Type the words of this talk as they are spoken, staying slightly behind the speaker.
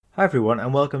Hi everyone,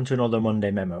 and welcome to another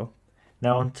Monday Memo.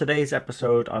 Now, on today's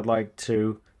episode, I'd like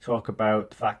to talk about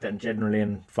the fact that generally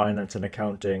in finance and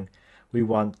accounting, we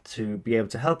want to be able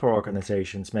to help our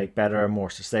organizations make better and more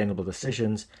sustainable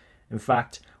decisions. In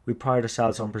fact, we pride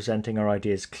ourselves on presenting our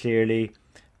ideas clearly,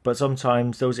 but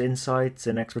sometimes those insights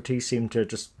and expertise seem to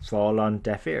just fall on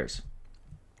deaf ears.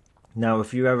 Now,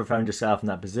 if you ever found yourself in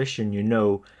that position, you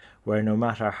know where no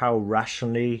matter how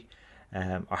rationally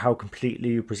or how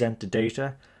completely you present the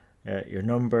data, your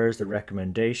numbers, the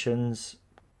recommendations,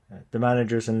 the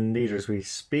managers and leaders we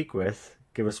speak with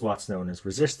give us what's known as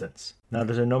resistance. Now,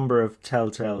 there's a number of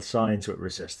telltale signs with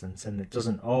resistance, and it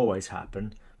doesn't always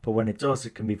happen, but when it does,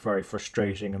 it can be very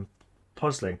frustrating and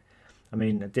puzzling. I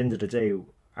mean, at the end of the day,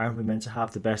 aren't we meant to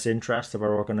have the best interest of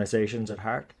our organizations at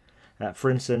heart? For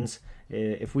instance,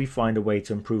 if we find a way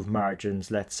to improve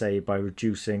margins, let's say by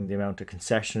reducing the amount of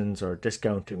concessions or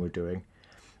discounting we're doing,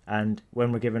 and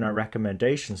when we're giving our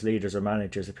recommendations, leaders or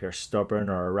managers appear stubborn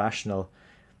or irrational,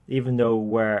 even though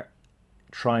we're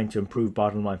trying to improve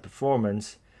bottom line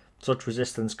performance, such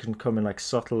resistance can come in like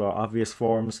subtle or obvious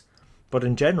forms. But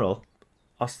in general,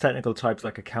 us technical types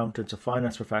like accountants or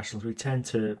finance professionals, we tend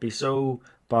to be so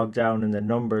bogged down in the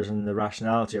numbers and the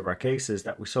rationality of our cases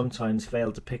that we sometimes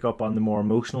fail to pick up on the more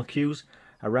emotional cues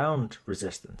around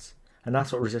resistance. And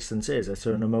that's what resistance is. It's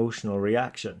an emotional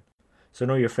reaction. So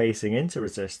know you're facing into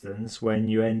resistance when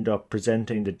you end up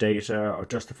presenting the data or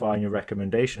justifying your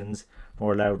recommendations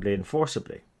more loudly and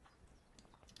forcibly.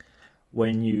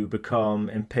 When you become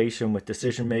impatient with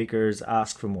decision makers,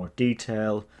 ask for more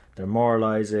detail, they're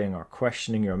moralizing or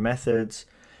questioning your methods,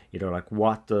 like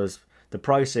what does the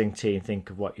pricing team think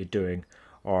of what you're doing?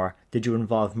 Or did you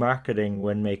involve marketing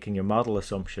when making your model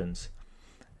assumptions?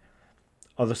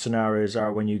 Other scenarios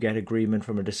are when you get agreement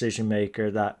from a decision maker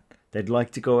that they'd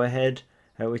like to go ahead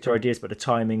with your ideas, but the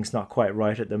timing's not quite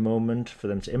right at the moment for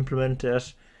them to implement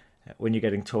it. When you're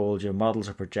getting told your models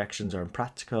or projections are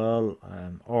impractical,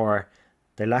 or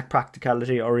they lack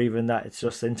practicality, or even that it's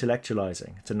just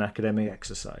intellectualizing. It's an academic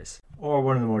exercise. Or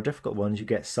one of the more difficult ones, you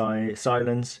get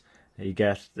silence, you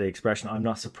get the expression, I'm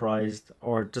not surprised,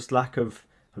 or just lack of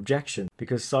objection,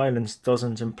 because silence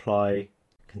doesn't imply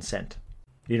consent.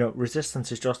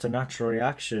 Resistance is just a natural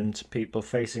reaction to people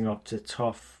facing up to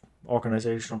tough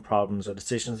organizational problems or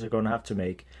decisions they're going to have to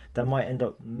make that might end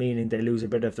up meaning they lose a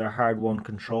bit of their hard-won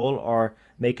control or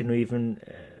making them even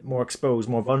more exposed,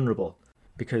 more vulnerable,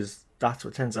 because that's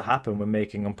what tends to happen when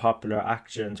making unpopular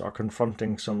actions or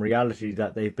confronting some reality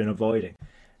that they've been avoiding.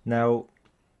 Now,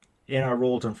 in our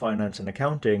roles in finance and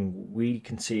accounting, we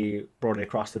can see broadly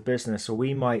across the business, so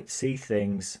we might see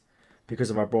things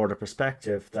because of our broader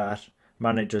perspective that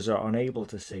managers are unable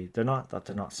to see. They're not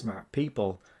smart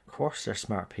people. Of course they're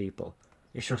smart people.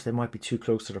 It's just they might be too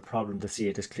close to the problem to see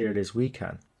it as clearly as we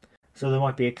can. So there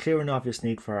might be a clear and obvious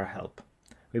need for our help.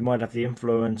 We might have the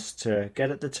influence to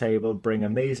get at the table, bring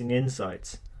amazing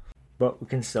insights, but we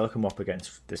can still come up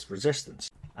against this resistance.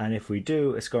 And if we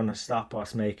do, it's going to stop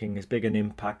us making as big an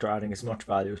impact or adding as much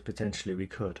value as potentially we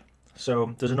could.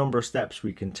 So there's a number of steps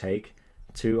we can take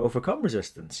to overcome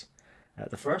resistance.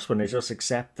 The first one is just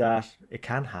accept that it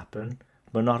can happen,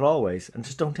 but not always, and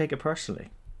just don't take it personally.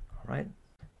 All right?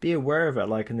 Be aware of it,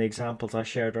 like in the examples I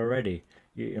shared already.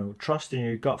 Trust in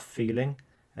your gut feeling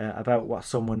about what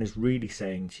someone is really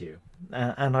saying to you.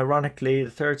 And ironically,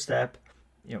 the third step,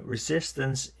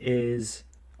 resistance is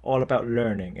all about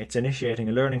learning. It's initiating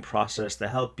a learning process to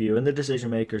help you and the decision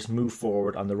makers move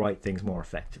forward on the right things more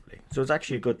effectively. So it's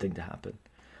actually a good thing to happen.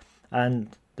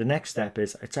 And the next step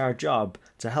is it's our job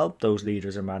to help those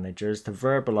leaders or managers to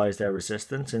verbalize their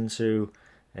resistance into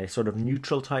a sort of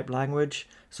neutral type language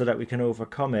so that we can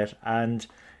overcome it and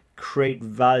create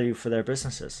value for their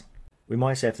businesses. We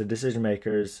might say if the decision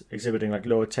maker is exhibiting like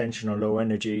low attention or low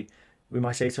energy, we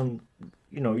might say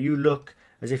you look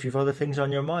as if you've other things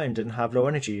on your mind and have low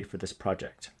energy for this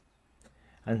project.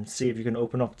 And see if you can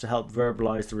open up to help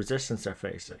verbalize the resistance they're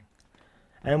facing.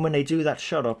 And when they do that,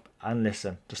 shut up and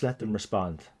listen. Just let them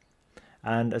respond.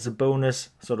 And as a bonus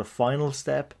sort of final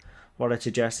step, what I'd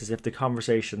suggest is if the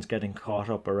conversation's getting caught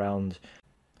up around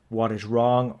what is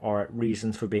wrong or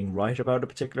reasons for being right about a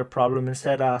particular problem,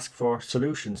 instead ask for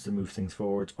solutions to move things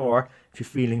forward. Or if you're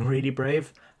feeling really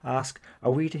brave, ask,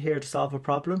 are we here to solve a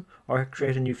problem or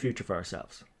create a new future for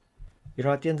ourselves?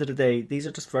 At the end of the day, these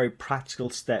are just very practical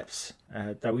steps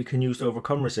that we can use to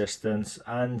overcome resistance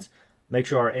and make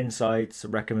sure our insights,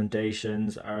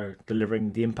 recommendations are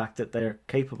delivering the impact that they're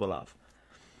capable of.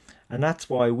 And that's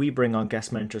why we bring on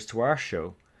guest mentors to our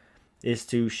show, is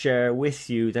to share with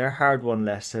you their hard-won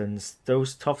lessons,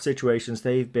 those tough situations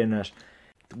they've been at,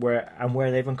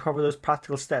 where they've uncovered those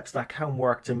practical steps that can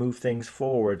work to move things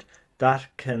forward, that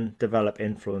can develop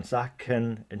influence, that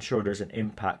can ensure there's an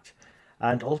impact.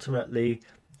 And ultimately,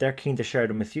 they're keen to share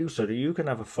them with you so that you can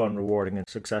have a fun, rewarding, and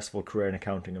successful career in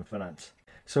accounting and finance.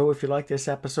 So if you like this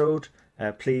episode,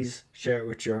 please share it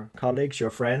with your colleagues,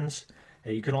 your friends.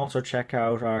 You can also check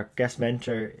out our guest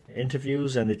mentor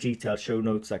interviews and the detailed show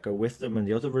notes that go with them and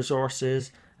the other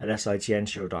resources at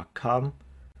sitnshow.com.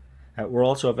 We're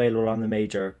also available on the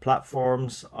major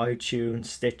platforms, iTunes,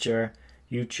 Stitcher,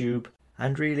 YouTube,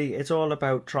 and really it's all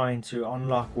about trying to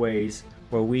unlock ways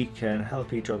where we can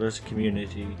help each other as a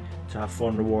community to have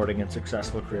fun, rewarding and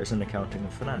successful careers in accounting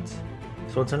and finance.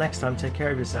 So until next time, take care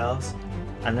of yourselves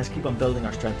and let's keep on building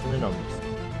our strength in the numbers.